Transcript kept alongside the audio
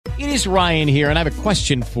It is Ryan here, and I have a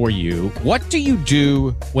question for you. What do you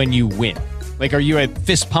do when you win? Like, are you a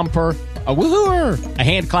fist pumper, a woohooer, a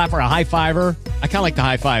hand clapper, a high fiver? I kind of like the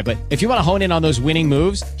high five, but if you want to hone in on those winning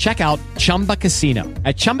moves, check out Chumba Casino.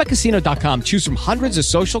 At ChumbaCasino.com, choose from hundreds of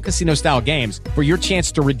social casino-style games for your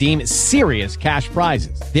chance to redeem serious cash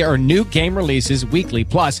prizes. There are new game releases weekly,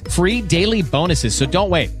 plus free daily bonuses. So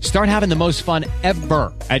don't wait. Start having the most fun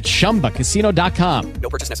ever at ChumbaCasino.com. No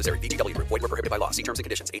purchase necessary. VGW Group. Void where prohibited by law. See terms and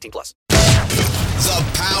conditions. 18+. The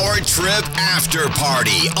Power Trip After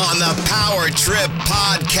Party on the Power Trip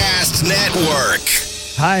Podcast Network.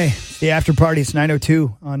 Hi, the After Party. It's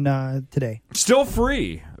 9:02 on today. Still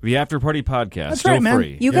free. The After Party podcast. That's still right, man.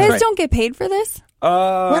 free. You guys don't get paid for this?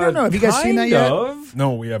 Well, I don't know. Have you guys seen that yet?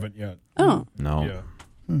 No, we haven't yet. Oh. No.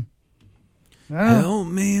 Yeah. Help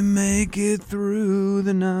me make it through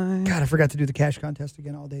the night. God, I forgot to do the cash contest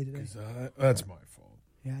again all day today. That's my fault.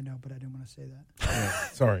 Yeah, I know, but I didn't want to say that. Yeah,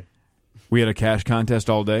 sorry. We had a cash contest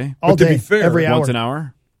all day? All to day, be fair, every hour. Once an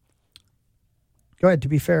hour? Go ahead, to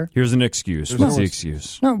be fair. Here's an excuse. What's the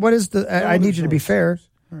excuse? No, what is the... I need you to be fair.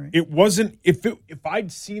 All right. It wasn't, if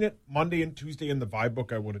I'd seen it Monday and Tuesday in the vibe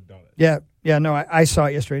book, I would have done it. Yeah, no, I saw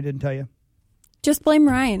it yesterday. I didn't tell you. Just blame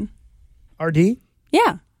Ryan. RD?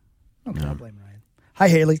 Yeah. Okay, I'll blame Ryan. Hi,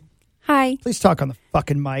 Haley. Hi. Please talk on the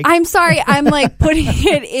fucking mic. I'm sorry. I'm like putting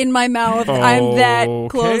it in my mouth. I'm that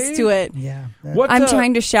close to it. Yeah. I'm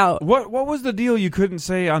trying to shout. What was the deal you couldn't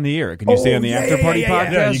say on the air? Can you say on the After Party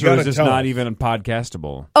podcast? Yeah, you or gotta is this tell not us. even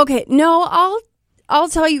podcastable? Okay. No, I'll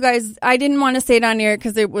tell you guys. I didn't want to say it on air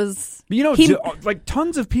because it was. You know, like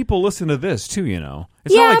tons of people listen to this too, you know.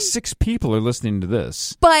 It's Yeah. not like 6 people are listening to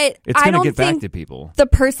this. But It's I going to don't get back think to people. the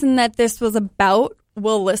person that this was about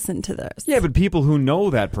will listen to this. Yeah, but people who know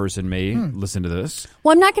that person may listen to this.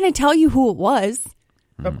 Well, I'm not going to tell you who it was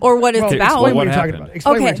or what it's Well, about. explain what What you're talking happened? about.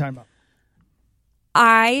 Explain what Okay. you're talking about.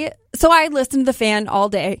 I listened to the fan all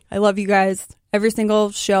day. I love you guys. Every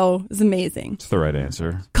single show is amazing. It's the right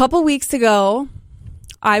answer. Couple weeks ago,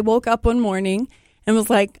 I woke up one morning and was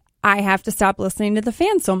like, I have to stop listening to the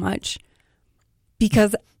fan so much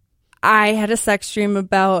because I had a sex dream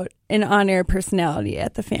about an on-air personality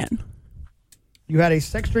at the fan. You had a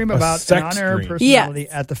sex dream about an sex on-air dream. personality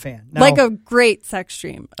Yes. at the fan. Now, Like a great sex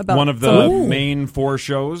dream about One of the someone. main 4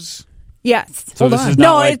 shows. Yes. So Hold this on. is No,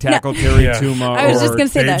 not like it's not- Tackle Terry Yeah. Tuma I was or, just going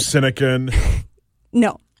to say Dave that. Sinekin.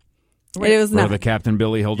 No. It was or not. the Captain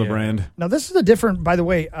Billy Hildebrand. Now, this is a different, by the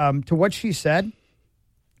way, to what she said.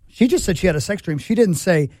 She just said she had a sex dream. She didn't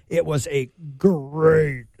say it was a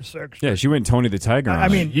great sex dream. Yeah, she went Tony the Tiger on I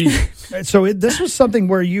it. mean, so this was something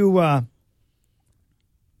where you...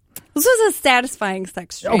 This was a satisfying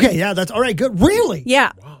sex dream. okay, yeah, that's all right, good. Really?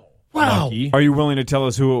 Yeah. Wow. Lucky. Are you willing to tell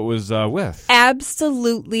us who it was with?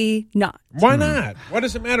 Absolutely not. Why not? What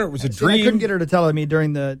does it matter? It was a See, I dream. couldn't get her to tell me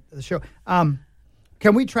during the show.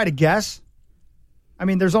 Can we try to guess? I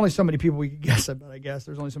mean, there's only so many people we can guess about, I guess.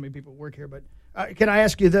 There's only so many people who work here. But can I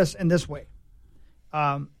ask you this in this way?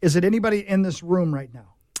 Is it anybody in this room right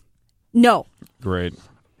now? No. Great.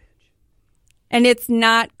 And it's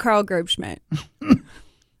not Carl Gerbschmidt.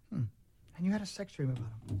 And you had a sex dream about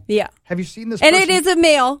him. Yeah. Have you seen this And person? it is a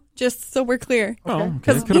male, just so we're clear. Oh, okay.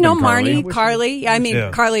 Because, Could've you know, been Carly. Marnie, Carly. Yeah, I mean, Yeah.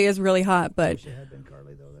 Carly is really hot, but It had been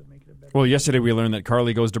Carly, though. That'd make it a better. Well, yesterday we learned that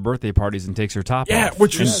Carly goes to birthday parties and takes her top Yeah, off.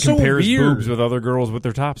 which and was so compares weird. boobs with other girls with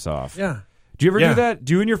their tops off. Yeah. Do you ever Yeah. do that?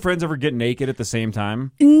 Do you and your friends ever get naked at the same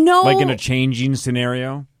time? no. Like in a changing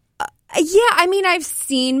scenario? Yeah, I mean, I've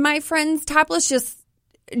seen my friends topless, just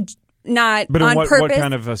not But on in what purpose.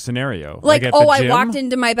 kind of a scenario? Like, at oh, the I gym? walked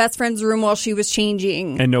into my best friend's room while she was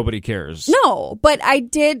changing. And nobody cares. No, but I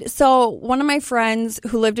did. So one of my friends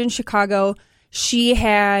who lived in Chicago, she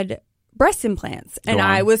had breast implants, and Go on.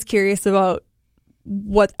 I was curious about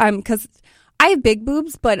what because I have big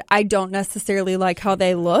boobs, but I don't necessarily like how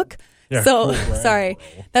they look. Yeah, So cool, right. sorry,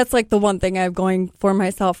 that's like the one thing I have going for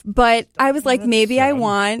myself. But I was like, maybe I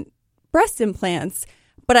want breast implants,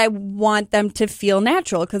 but I want them to feel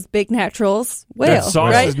natural because big naturals wail, That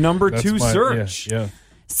sauce right? is number That's 2 my- search. Yeah.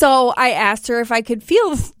 So I asked her if I could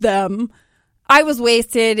feel them. I was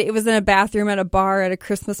wasted. It was in a bathroom at a bar at a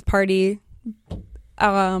Christmas party.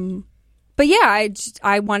 But yeah,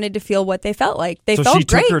 I wanted to feel what they felt like. They So felt she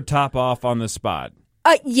great. took her top off on the spot.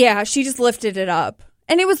 Yeah, she just lifted it up,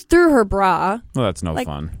 and it was through her bra. Well, that's no Like-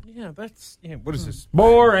 fun. Yeah, that's... Yeah, what is this?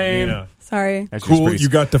 Boring. Yeah. Sorry. That's just Cool, pretty- you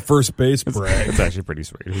got to first base, Brad. It's actually pretty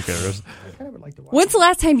sweet. Who cares? I kind of would like to watch When's the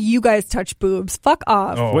last time you guys touched boobs? Fuck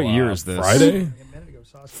off. Oh, What year is this? Friday? a minute ago.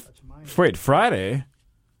 Sauce touched mine. Wait, Friday?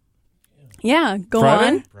 Yeah, go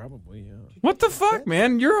Friday? on. Probably, yeah. What the fuck,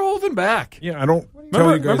 man? You're holding back. Yeah, I don't...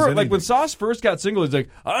 tell you guys Remember, like anything. when Sauce first got single, he's like,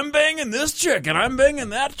 I'm banging this chick and I'm banging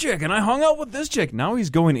that chick and I hung out with this chick. Now he's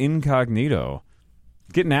going incognito,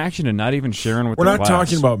 getting action and not even sharing with We're the not class.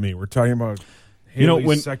 talking about me. We're talking about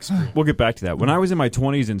Haley's sex dream. We'll get back to that. When I was in my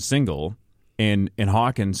 20s and single, and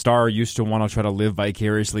Hawk and Star used to want to try to live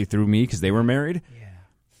vicariously through me because they were married.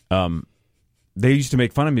 Yeah. They used to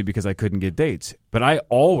make fun of me because I couldn't get dates, but I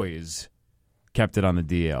always kept it on the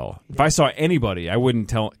DL. If I saw anybody, I wouldn't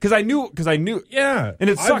tell because I knew. Yeah, And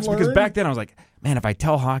it I've sucks because learned- back then I was like, man, if I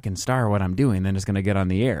tell Hawk and Star what I'm doing, then it's going to get on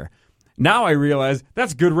the air. Now I realize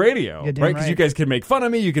that's good radio, You're damn right? Because you right. guys can make fun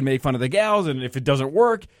of me, you can make fun of the gals, and if it doesn't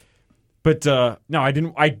work. But no, I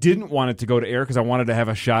didn't want it to go to air because I wanted to have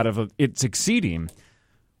a shot of it succeeding.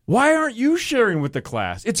 Why aren't you sharing with the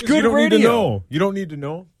class? It's good you don't radio. need to know. You don't need to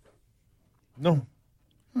know. No.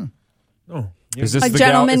 No. You- Is this A the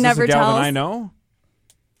gentleman gal, is never this the gal tells? that I know?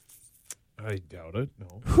 I doubt it.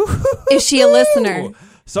 No. Is she a listener?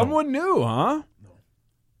 Someone new, huh?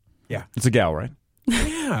 Yeah. It's a gal, right?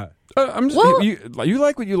 Yeah. I'm just, Well- you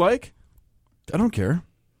like what you like? I don't care.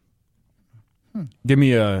 Give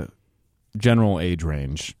me a general age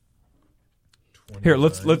range. Here,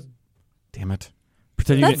 let's damn it.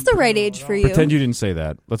 Pretend you That's didn't, the right age for you. pretend you didn't say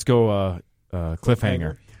that. Let's go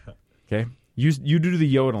cliffhanger. Okay? You do the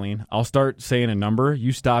yodeling. I'll start saying a number.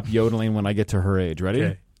 You stop yodeling when I get to her age. Ready?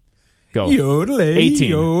 Okay. Go.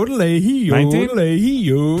 18. 19?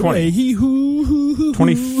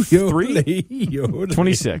 23?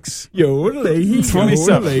 26.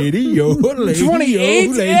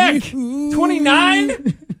 28?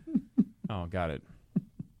 29? Oh, got it.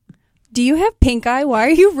 Do you have pink eye? Why are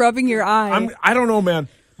you rubbing your eye? I don't know, man.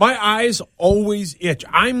 My eyes always itch.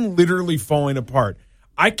 I'm literally falling apart.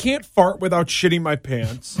 I can't fart without shitting my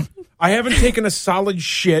pants. I haven't taken a solid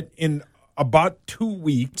shit in about 2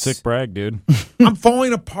 weeks. Sick brag, dude. I'm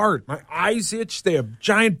falling apart. My eyes itch. They have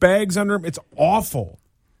giant bags under them. It's awful.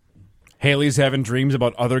 Haley's having dreams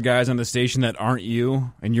about other guys on the station that aren't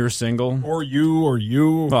you, and you're single. Or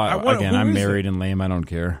you. Well, again, I'm married and lame. I don't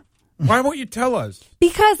care. Why won't you tell us?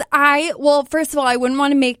 Because first of all, I wouldn't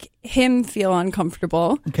want to make him feel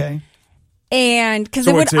uncomfortable. Okay. And because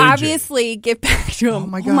So it would it's AJ. obviously get back to him. Oh,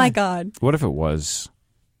 my God. God. What if it was?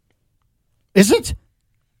 Is it?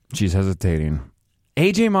 She's hesitating.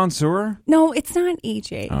 AJ Mansour? No, it's not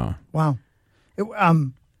AJ. Oh. Wow.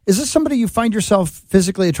 Is this somebody you find yourself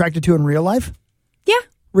physically attracted to in real life? Yeah.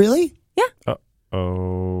 Really? Yeah.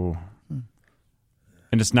 Oh.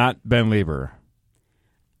 And it's not Ben Lieber.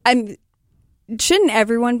 Shouldn't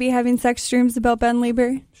everyone be having sex dreams about Ben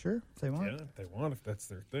Lieber? Sure, if they want. Yeah, if they want, if that's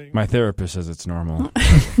their thing. My therapist says it's normal.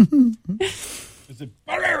 Is it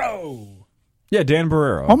Barrero? Yeah, Dan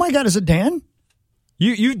Barrero. Oh my God, is it Dan?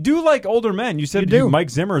 You do like older men. You said You do. Mike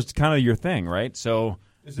Zimmer's kind of your thing, right? So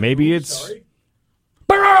maybe who? it's Sorry?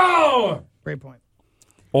 Barrero. Great point.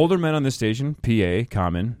 Older men on the station. PA,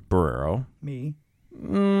 Common, Barrero. Me.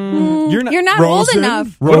 You're not You're not old Rosen?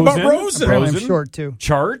 enough. What about Rosen? Apparently I'm Rosen? short too.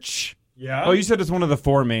 Charch. Yeah. Oh, you said it's one of the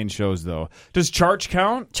 4 main shows, though. Does Charch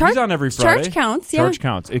count? Charch- He's on every Friday. Charch counts, yeah. Charch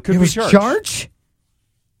counts. It could It be was Charch. Charge?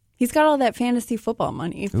 He's got all that fantasy football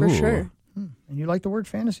money for Ooh. sure. And you like the word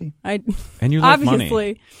fantasy. I And you like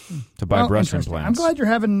obviously. money to buy Well, breast interesting. implants. I'm glad you're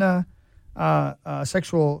having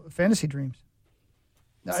sexual fantasy dreams.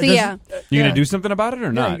 So yeah. You Yeah. going to do something about it or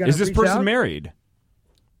you not? gotta Is this reach person out. married?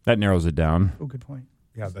 That narrows it down. Oh, good point.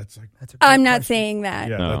 Yeah, that's like. That's a great I'm not question. saying that.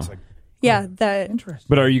 Yeah, No. that's like. Yeah, that. Interesting.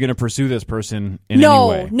 But are you going to pursue this person in any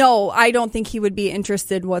way? No, I don't think he would be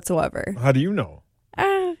interested whatsoever. How do you know?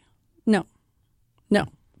 No.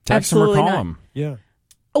 Text him or absolutely call not. him. Yeah.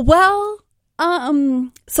 Well,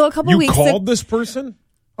 so a couple You weeks called this person?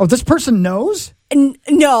 Oh, this person knows?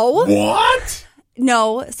 no. What?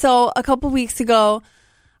 No. So a couple weeks ago,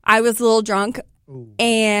 I was a little drunk,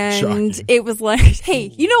 and Shocking. it was like,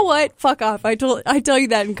 "Hey, you know what? Fuck off." I tell you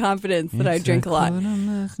that in confidence that I drink a lot.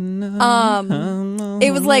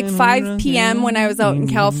 It was like 5 p.m. when I was out in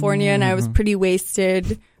California, and I was pretty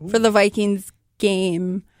wasted for the Vikings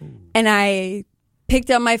game, and I picked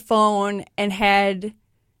up my phone and had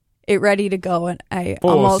it ready to go, and I Oh,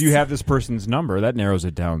 almost. so you have this person's number. That narrows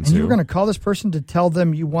it down, And too. you were going to call this person to tell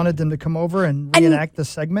them you wanted them to come over and reenact the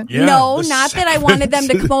segment? Yeah, no, the not that I wanted them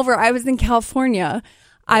to come over. I was in California.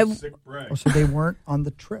 I Sick brag. Oh, so they weren't on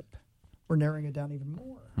the trip. We're narrowing it down even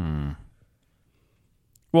more.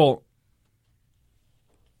 Well,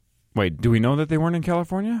 wait, do we know that they weren't in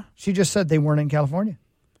California? She just said they weren't in California.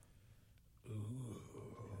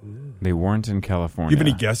 They weren't in California. You have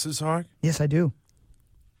any guesses, Hawk? Yes, I do.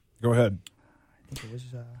 Go ahead. I think it was,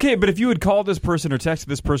 Okay, but if you had called this person or texted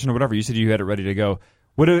this person or whatever, you said you had it ready to go.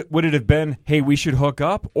 Would it have been, hey, we should hook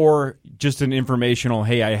up, or just an informational,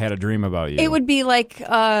 hey, I had a dream about you? It would be like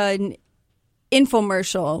an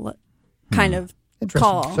infomercial kind of Interesting.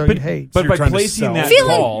 call. So, hey, But you're by trying to placing sell. that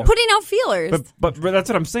Feeling, call, putting out feelers. but that's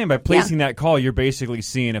what I'm saying. By placing that call, you're basically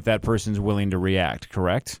seeing if that person's willing to react.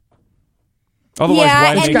 Correct? Otherwise, yeah, why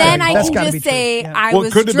and make then that I that's can gotta just be true. say Yeah. I Well, was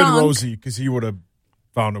it could have drunk. been Rosie because he would have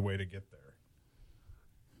found a way to get there.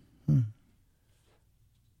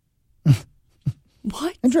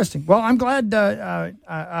 What? interesting. Well, I'm glad.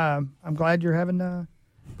 I'm glad you're having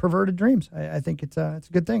perverted dreams. I think it's a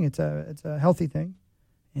good thing. It's a healthy thing,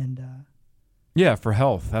 and Yeah, for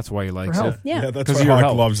health. That's why he likes health. it. Yeah. that's 'Cause why of your Hawk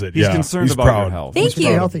health. loves it. He's yeah. concerned He's about proud. your health. Thank it's very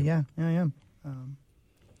you. healthy. Yeah, I am.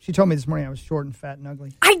 She told me this morning I was short and fat and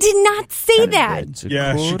ugly. I did not say that. It's a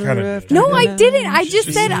Yeah, she quarter kinda did. after No, I midnight. didn't. I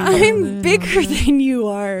just said I'm bigger than you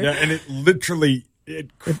are. Yeah, and it literally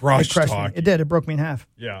It crushed crushed me. Hawk. It did. It broke me in half.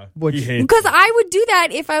 Yeah, Which- he hates Because I would do that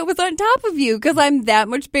if I was on top of you, because I'm that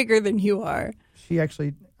much bigger than you are. She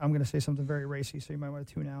actually, I'm going to say something very racy, so you might want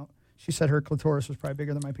to tune out. She said her clitoris was probably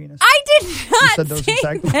bigger than my penis. I did She not said those say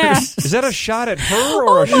exact that. words. Is that a shot at her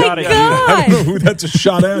or Oh a shot my at I don't know God. who that's a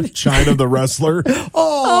shot at. China the wrestler.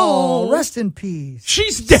 Oh, rest in peace.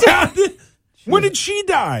 She's dead. When did she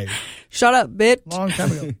die? Shut up, bitch. Long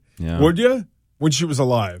time ago. you? Yeah. Would you? When she was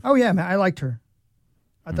alive. Oh, yeah, man. I liked her.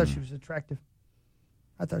 I thought she was attractive.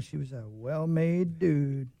 I thought she was a well-made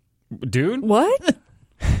dude. Dude? What?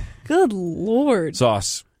 Good Lord.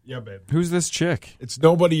 Sauce. Yeah, babe. Who's this chick? It's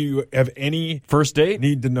nobody you have any First date?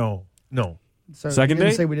 need to know. No, So Second he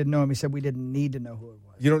didn't date? say we didn't know him. He said we didn't need to know who it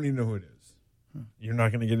was. you don't need to know who it is. You're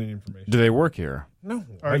not going to get any information. Do they work here? No.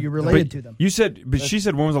 Are you related to them? You said, but she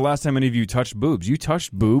said, when was the last time any of you touched boobs? You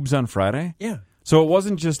touched boobs on Friday? Yeah. So it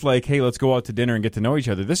wasn't just like, hey, let's go out to dinner and get to know each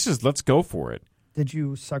other. This is, let's go for it. Did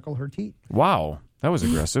you suckle her teeth? Wow. That was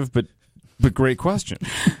aggressive, but great question.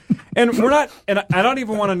 And we're not, and I don't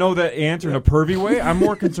even want to know that answer in a pervy way. I'm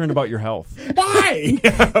more concerned about your health. Why?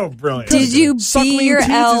 Oh, brilliant. Did you Suckling be your teeth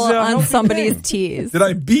is L a on healthy somebody's thing. tees? Did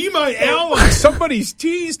I be my L on somebody's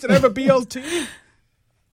tees? Did I have a BLT?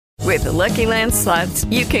 With the Lucky Land Slots,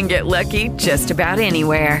 you can get lucky just about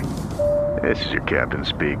anywhere. This is your captain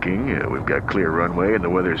speaking. We've got clear runway and the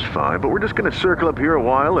weather's fine, but we're just going to circle up here a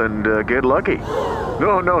while and get lucky.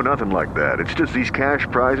 No, nothing like that. It's just these cash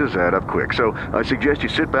prizes add up quick. So I suggest you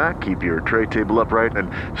sit back, keep your tray table upright, and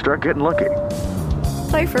start getting lucky.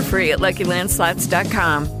 Play for free at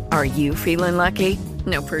LuckyLandSlots.com. Are you feeling lucky?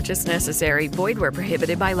 No purchase necessary. Void where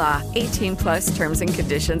prohibited by law. 18+ terms and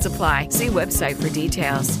conditions apply. See website for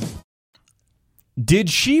details. Did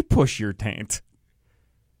she push your taint?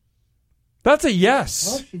 That's a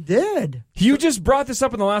yes. Oh, she did. You just brought this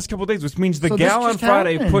up in the last couple of days, which means the So this gal on just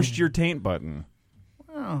Friday happened. pushed your taint button.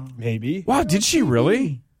 Oh, Maybe. Wow, did she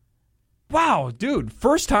really? Wow, dude.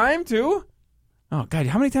 First time, too? Oh, God.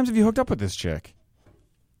 How many times have you hooked up with this chick?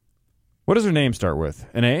 What does her name start with?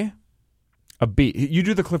 An A? A B. You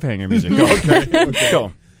do the cliffhanger music. Go. Okay.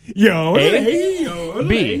 Go. Yo, A? yo,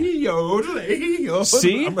 B. yo,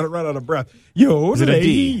 C? I'm going to run out of breath. Yo, Is it a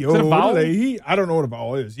D? Is it a vowel? I don't know what a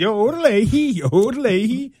vowel is. Yo,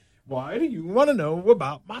 why do you want to know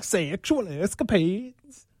about my sexual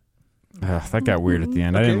escapades? That got weird at the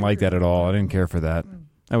end. I didn't like that at all. I didn't care for that.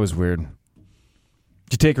 That was weird. Did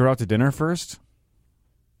you take her out to dinner first?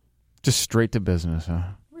 Just straight to business, huh?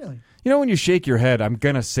 really? You know when you shake your head, I'm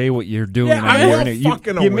going to say what you're doing. Yeah, on I'm the well internet.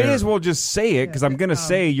 fucking You may aware. as well just say it because I'm going to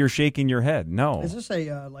say you're shaking your head. No. Is this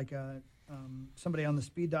a somebody on the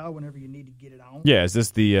speed dial whenever you need to get it out? Yeah, is this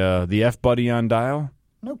the F buddy on dial?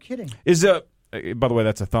 No kidding. Is by the way,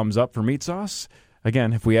 that's a thumbs up for Meat Sauce.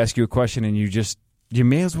 Again, if we ask you a question and you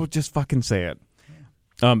may as well just fucking say it.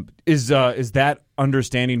 Is that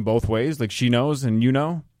understanding both ways? Like she knows and you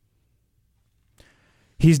know?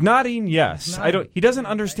 He's nodding yes. He's nodding. He doesn't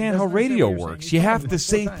understand how doesn't understand radio what you're works. saying. You He's have told to me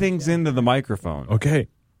say multiple things times, yeah. into the microphone. Okay.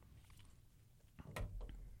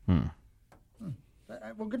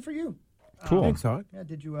 Well, good for you. Cool. Thanks, Hawk. Yeah.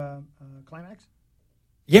 Did you climax?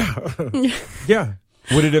 Yeah. Yeah.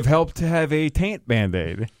 Would it have helped to have a taint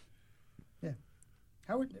Band-Aid? Yeah.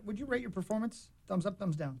 How would you rate your performance? Thumbs up,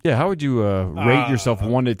 thumbs down. Yeah, how would you rate yourself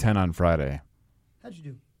 1 to 10 on Friday? How'd you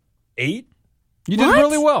do? 8? You did What?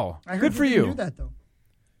 really well. I heard Good for didn't you. do that though.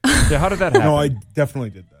 Yeah, how did that happen? No, I definitely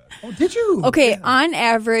did that. Oh, did you? Okay, Yeah. on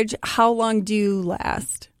average, how long do you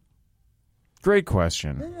last? Great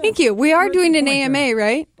question. Yeah. Thank you. We are Good doing an point AMA, there.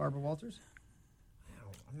 right? Barbara Walters.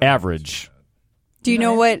 Average. Do you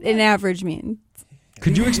know what an average means?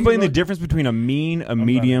 Could you explain the difference between a mean, a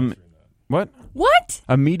medium, what? What?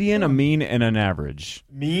 A median, a mean, and an average.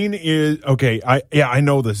 Mean is okay. I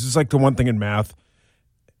know this. This is like the one thing in math.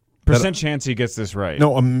 Percent chance he gets this right.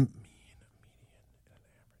 No,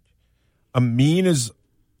 a mean is.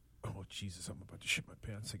 Oh Jesus! I'm about to shit my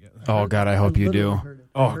pants again. Oh God, I hope you do.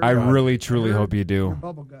 Oh, I God. really, truly hope you do.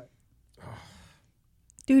 Bubble gut.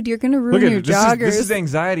 Dude, you're going to ruin Look at your it. joggers. This is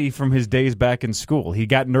anxiety from his days back in school. He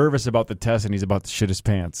got nervous about the test, and he's about to shit his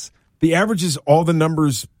pants. The average is all the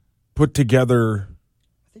numbers put together.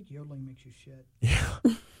 I think yodeling makes you shit.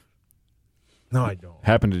 Yeah. No, I don't.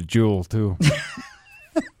 Happened to Jewel too.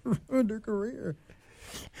 Ruined her career.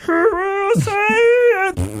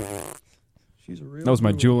 She's a real. That was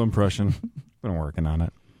my jewel. Jewel impression. Been working on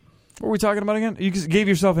it. What were we talking about again? You gave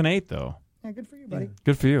yourself an 8, though. Yeah, good for you, buddy.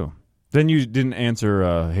 Good for you. Then you didn't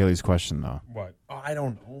answer Haley's question, though. What? Oh, I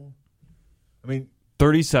don't know. I mean,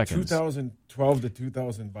 30 seconds. 2012 to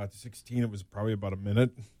 2016, it was probably about a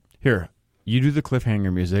minute. Here, you do the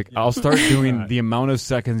cliffhanger music. I'll start doing the amount of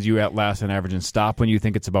seconds you outlast an average and stop when you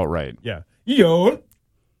think it's about right. Yeah. Yo.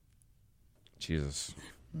 Jesus.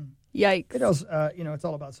 Yikes. It also, it's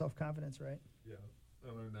all about self-confidence, right? Yeah.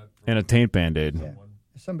 I learned that And a taint Band-Aid. Yeah.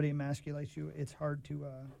 If somebody emasculates you, it's hard to.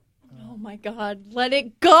 Oh, my God. Let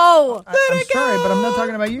it go. I'm sorry, but I'm not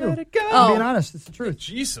talking about you. Let it go. I'm being honest. It's the truth.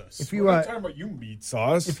 Jesus. If you, We're not talking about you, meat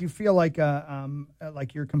sauce. If you feel like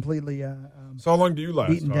you're completely so how long do you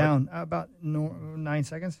last? beaten Todd? down, about 9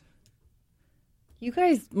 seconds. You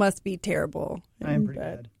guys must be terrible. I am pretty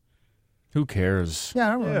bad. Who cares? Yeah,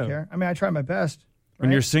 I don't really care. I mean, I try my best. When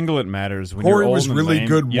right? you're single, it matters. When Corey you're old was and really lame,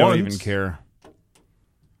 good you don't once. even care.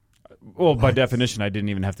 Well, by definition, I didn't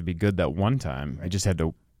even have to be good that one time. I just had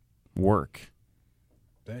to work.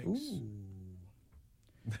 Thanks. Ooh.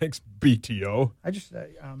 Thanks, BTO. I just, I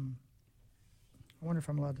wonder if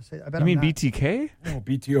I'm allowed to say that. I bet You mean I'm not. BTK? Oh,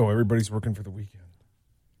 BTO. Everybody's working for the weekend.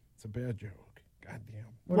 It's a bad joke. Goddamn.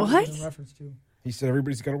 What is it in reference to? He said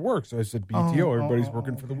everybody's got to work, so I said BTO. Everybody's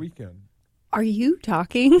working for the weekend. Are you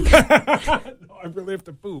talking? No, I really have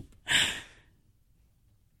to poop.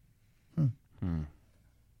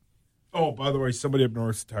 Oh, by the way, somebody up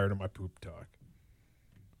north is tired of my poop talk.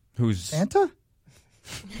 Who's Santa?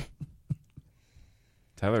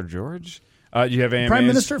 Tyler George? You have AMAs? Prime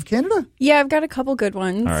Minister of Canada? Yeah, I've got a couple good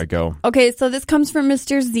ones. All right, go. Okay, so this comes from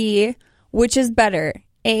Mr. Z. Which is better?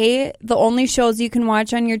 A, the only shows you can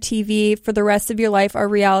watch on your TV for the rest of your life are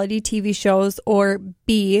reality TV shows, or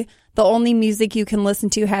B, the only music you can listen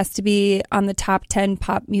to has to be on the top 10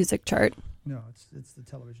 pop music chart. No, it's the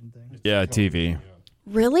television thing. Yeah, TV.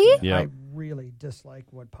 Really? Yeah. I really dislike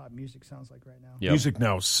what pop music sounds like right now. Yep. Music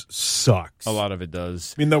now sucks. A lot of it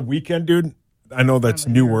does. I mean, The Weeknd, dude, I know that's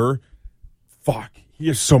newer. Fuck. He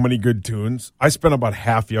has so many good tunes. I spent about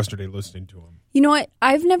half yesterday listening to him. You know what?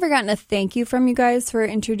 I've never gotten a thank you from you guys for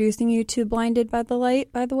introducing you to Blinded by the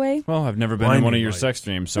Light, by the way. Well, I've never been in Blinding one of your Lights. sex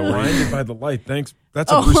streams, so we're Blinded by the Light. Thanks.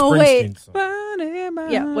 That's a Bruce Springsteen wait. song.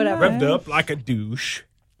 Yeah, whatever. Revved up like a douche.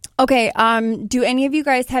 Okay, do any of you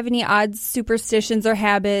guys have any odd superstitions or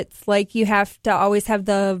habits, like you have to always have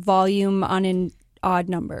the volume on an odd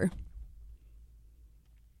number?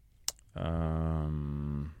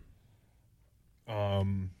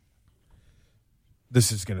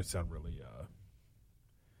 This is going to sound really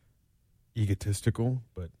egotistical,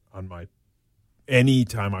 but any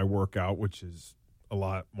time I work out, which is a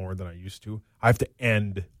lot more than I used to, I have to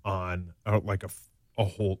end on like a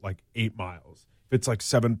whole 8 miles. If it's like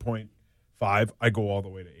 7.5, I go all the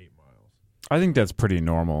way to 8 miles. I think that's pretty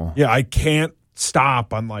normal. Yeah, I can't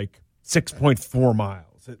stop on like 6.4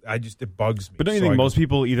 miles. It bugs me. But don't you So think I most go-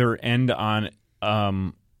 people either end on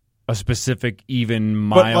a specific even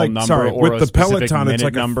mile But number or with a the specific Peloton, minute it's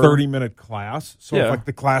like number? a 30-minute class. So Yeah. if like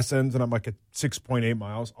the class ends and I'm like at 6.8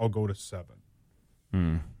 miles, I'll go to 7.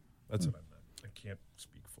 That's what I meant. I can't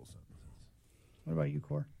speak full sentences. What about you,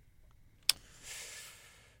 Core?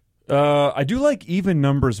 I do like even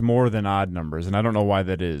numbers more than odd numbers, and I don't know why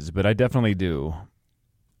that is, but I definitely do.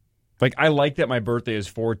 Like, I like that my birthday is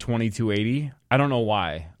 4/22/80. I don't know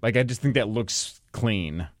why. Like, I just think that looks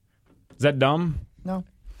clean. Is that dumb? No.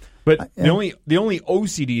 But yeah. the only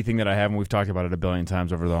OCD thing that I have, and we've talked about it a billion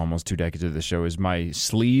times over the almost 2 decades of the show, is my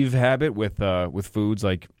sleeve habit with foods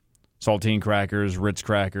like saltine crackers, Ritz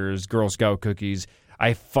crackers, Girl Scout cookies.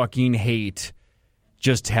 I fucking hate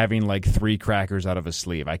just having like 3 crackers out of a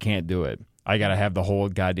sleeve. I can't do it. I got to have the whole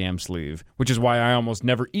goddamn sleeve, which is why I almost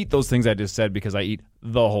never eat those things I just said, because I eat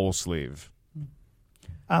the whole sleeve.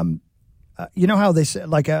 You know how they say,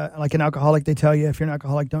 like an alcoholic, they tell you if you're an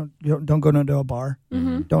alcoholic, don't go into a bar.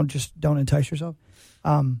 Mm-hmm. Don't entice yourself.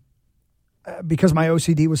 Because my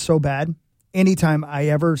OCD was so bad, anytime I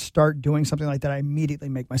ever start doing something like that, I immediately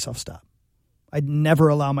make myself stop. I'd never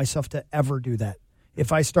allow myself to ever do that.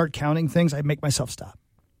 If I start counting things, I make myself stop.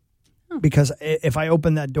 because if I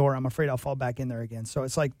open that door, I'm afraid I'll fall back in there again. So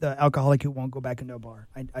it's like the alcoholic who won't go back into a bar.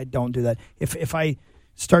 I don't do that. If I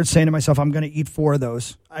start saying to myself, I'm going to eat 4 of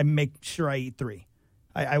those, I make sure I eat 3.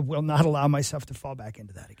 I will not allow myself to fall back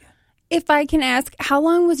into that again. If I can ask, how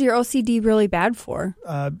long was your OCD really bad for?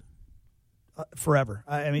 Forever.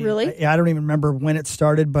 I mean, really? I don't even remember when it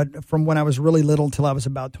started, but from when I was really little till I was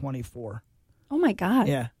about 24. Oh my God.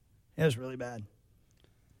 Yeah, it was really bad.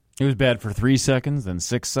 It was bad for 3 seconds, then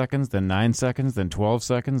 6 seconds, then 9 seconds, then 12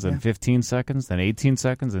 seconds, then 15 seconds, then 18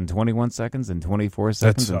 seconds, then 21 seconds, then 24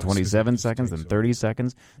 seconds, then 27 seconds, then 30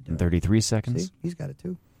 seconds, then 33 seconds. See, he's got it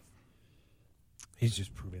too. He's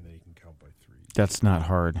just proving that he can count by 3. That's not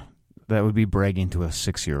hard. That would be bragging to a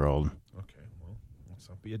 6-year-old. Okay, well, let's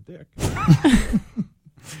not be a dick.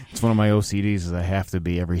 It's one of my OCDs is I have to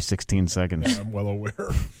be every 16 seconds. I'm well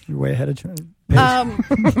aware. You're way ahead of time. I'm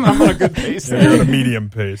on a good pace. Yeah, you're at a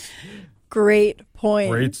medium pace. Great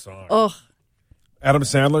point. Great song. Ugh. Adam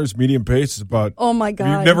Sandler's Medium Pace is about... Oh, my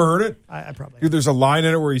God. You've never heard it? I probably... Dude, there's a line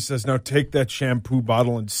in it where he says, now take that shampoo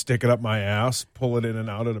bottle and stick it up my ass, pull it in and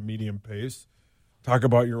out at a medium pace. Talk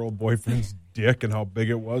about your old boyfriend's dick and how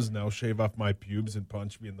big it was. Now shave off my pubes and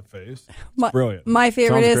punch me in the face. It's brilliant. My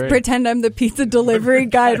favorite Sounds is great. pretend I'm the pizza delivery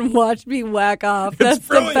guy and watch me whack off. That's It's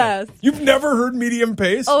brilliant. the best. You've never heard Medium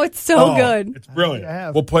Pace? Oh, it's so good. It's brilliant. I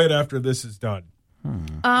have. We'll play it after this is done.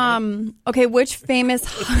 Okay, which famous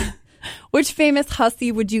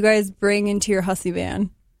hussy would you guys bring into your hussy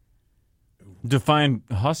van? Define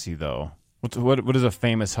hussy, though. What is a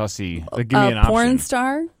famous hussy? Like, give me an A option. porn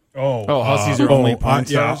star? Oh, hussies are only porn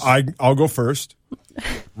stars? I'll go first.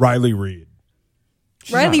 Riley Reid.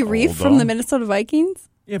 Riley not Reef old, from though. the Minnesota Vikings?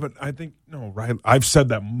 Yeah, but I think, no, Riley, I've said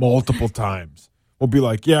that multiple times. We'll be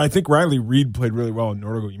like, yeah, I think Riley Reid played really well in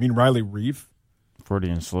Nordigo. You mean Riley Reef?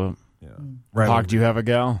 Freudian slip. Yeah. Hawk, do you have a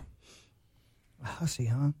gal? Hussy,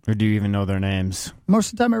 huh? Or do you even know their names?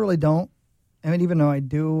 Most of the time, I really don't. I mean, even though I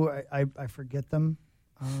do, I forget them.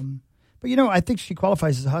 But, I think she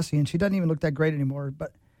qualifies as a hussy, and she doesn't even look that great anymore.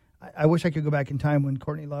 But I wish I could go back in time when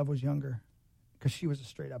Courtney Love was younger, because she was a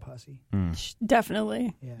straight-up hussy.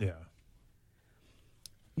 Definitely. Yeah. You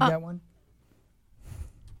got one?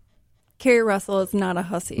 Carrie Russell is not a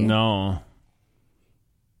hussy. No.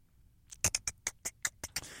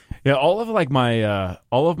 Yeah, all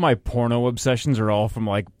of my porno obsessions are all from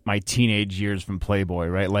like my teenage years from Playboy,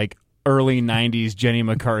 right? Like early 90s Jenny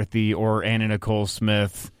McCarthy or Anna Nicole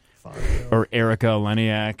Smith Fabio. or Erica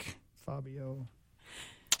Leniak. Fabio.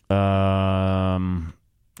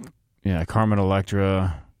 Yeah, Carmen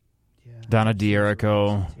Electra, Yeah. Donna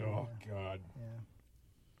D'Erico. Oh, God.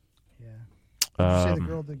 Did you say the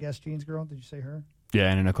girl, the Guess Jeans girl? Did you say her? Yeah,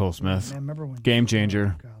 Anna Nicole Smith. Man, remember when? Game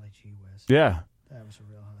changer. Oh, golly gee whiz. Yeah. That was a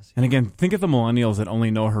real hussy. And again, think of the millennials that only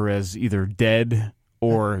know her as either dead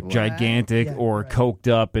or Wow. gigantic Yeah, or right. coked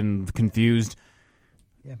up and confused.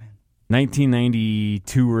 Yeah, man.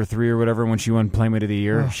 1992 or 3 or whatever, when she won Playmate of the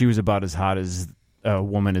Year, Oh. she was about as hot as a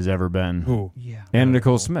woman has ever been. Who? Yeah. Anna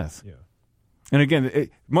Nicole Smith. Yeah. And again,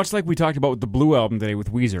 much like we talked about with the Blue album today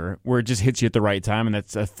with Weezer, where it just hits you at the right time, and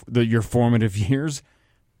that's your formative years.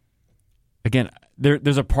 Again,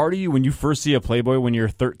 there's a part of you when you first see a Playboy when you're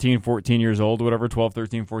 13, 14 years old, whatever, 12,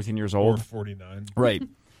 13, 14 years Or old. 49. Right.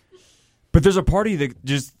 But there's a party that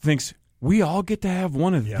just thinks, we all get to have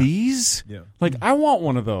one of these? Yeah. Like, I want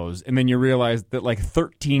one of those. And then you realize that like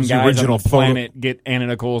 13 was the guys on original the planet get Anna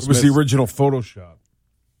Nicole It Smith. was the original Photoshop.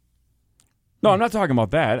 No, I'm not talking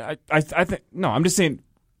about that. I think no. I'm just saying,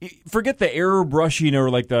 forget the error brushing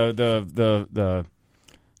or like the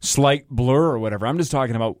slight blur or whatever. I'm just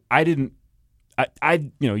talking about you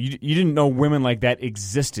didn't know women like that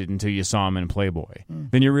existed until you saw them in Playboy.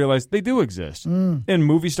 Then you realize they do exist, and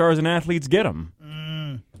movie stars and athletes get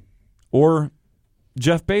them, or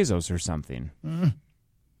Jeff Bezos or something.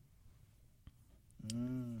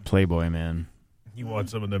 Playboy, man, You want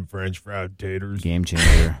some of them French fried taters? game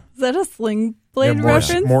changer. Is that a Sling Blade Morris,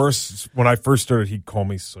 reference? Morris, when I first started, he'd call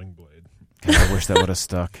me Sling Blade. God, I wish that would have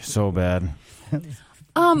stuck so bad.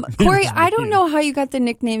 Corey, I don't know how you got the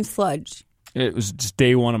nickname Sludge. It was just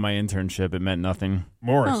day one of my internship. It meant nothing.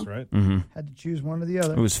 Morris, right? Had to choose one or the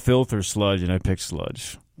other. It was filth or sludge, and I picked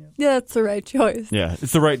sludge. Yeah, that's the right choice. Yeah,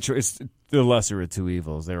 it's the right choice. It's the lesser of two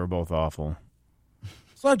evils. They were both awful,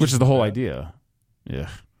 Sludge which is the whole bad. idea. Yeah,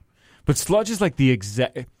 but sludge is like the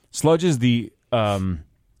exact. Sludge is the.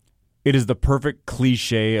 It is the perfect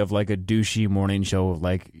cliche of like a douchey morning show of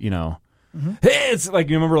like Hey, it's like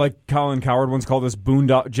you remember like Colin Cowherd once called this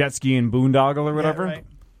jet ski and boondoggle or whatever. Yeah, right.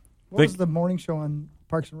 What was the morning show on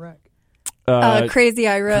Parks and Rec? Crazy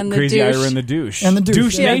Ira and the Crazy douche. Ira and the douche. And the douche.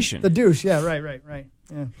 Douche yeah. Nation. The douche, yeah, right.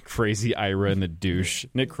 Crazy Ira and the douche.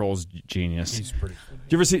 Nick Kroll's genius. He's pretty funny.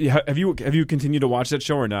 Do you ever see? Have you continued to watch that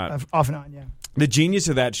show or not? Off and on, yeah. The genius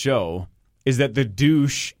of that show is that the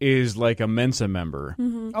douche is like a Mensa member,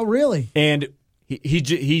 Oh, really? and he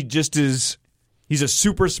just is. He's a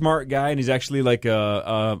super smart guy, and he's actually like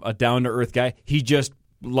a down to earth guy. He just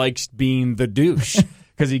likes being the douche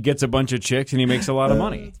because he gets a bunch of chicks and he makes a lot of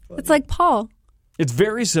money. It's like Paul. It's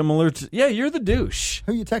very similar to you're the douche.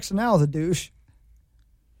 Who you texting now, the douche?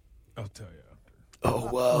 I'll tell you after. Oh,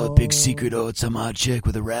 wow, big secret. Oh, it's some hot chick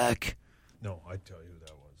with a rack. No, I tell you who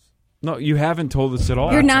that was. No, you haven't told us at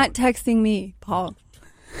all. You're not texting me, Paul.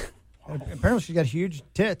 Apparently, she's got huge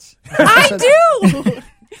tits. I do.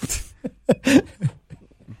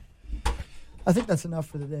 I think that's enough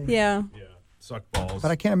for the day. Yeah. Yeah, suck balls.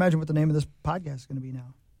 But I can't imagine what the name of this podcast is going to be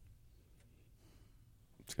now.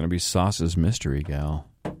 It's going to be Sauce's Mystery Gal.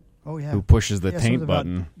 Oh, yeah. Who pushes the something taint about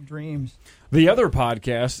button. Dreams. The other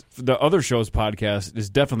podcast, the other show's podcast, is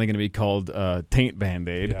definitely going to be called Taint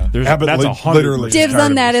Band-Aid. Yeah. That's literally 100%. Dibs tired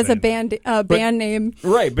on of that me as a saying band name.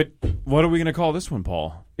 Right, but what are we going to call this one,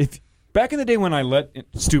 Paul? If back in the day when I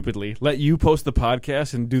stupidly let you post the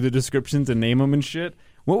podcast and do the descriptions and name them and shit,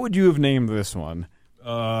 what would you have named this one?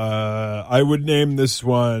 I would name this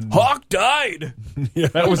one Hawk died.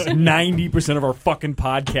 That was 90% of our fucking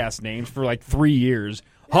podcast names for like 3 years.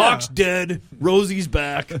 Yeah. Hawk's dead. Rosie's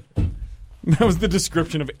back. That was the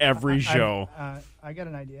description of every show. I got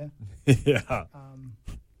an idea. Yeah.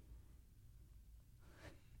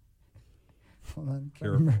 Hold on. Try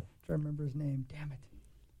to remember his name. Damn it.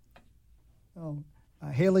 Oh,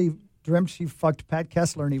 Haley dreamt she fucked Pat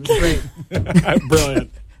Kessler and he was great.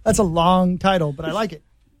 Brilliant. That's a long title, but I like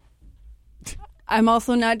it. I'm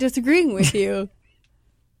also not disagreeing with you.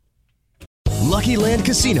 Lucky Land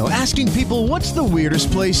Casino, asking people, what's the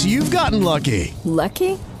weirdest place you've gotten lucky?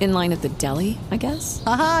 Lucky? In line at the deli, I guess?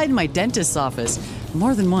 Aha, in my dentist's office.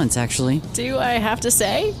 More than once, actually. Do I have to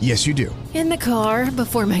say? Yes, you do. In the car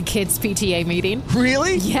before my kids' PTA meeting.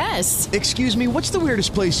 Really? Yes. Excuse me, what's the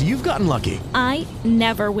weirdest place you've gotten lucky? I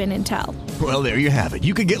never win and tell. Well, there you have it.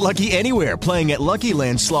 You can get lucky anywhere, playing at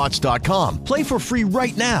LuckyLandSlots.com. Play for free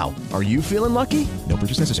right now. Are you feeling lucky? No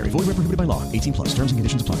purchase necessary. Void where prohibited by law. 18+. Terms and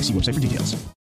conditions apply. See website for details.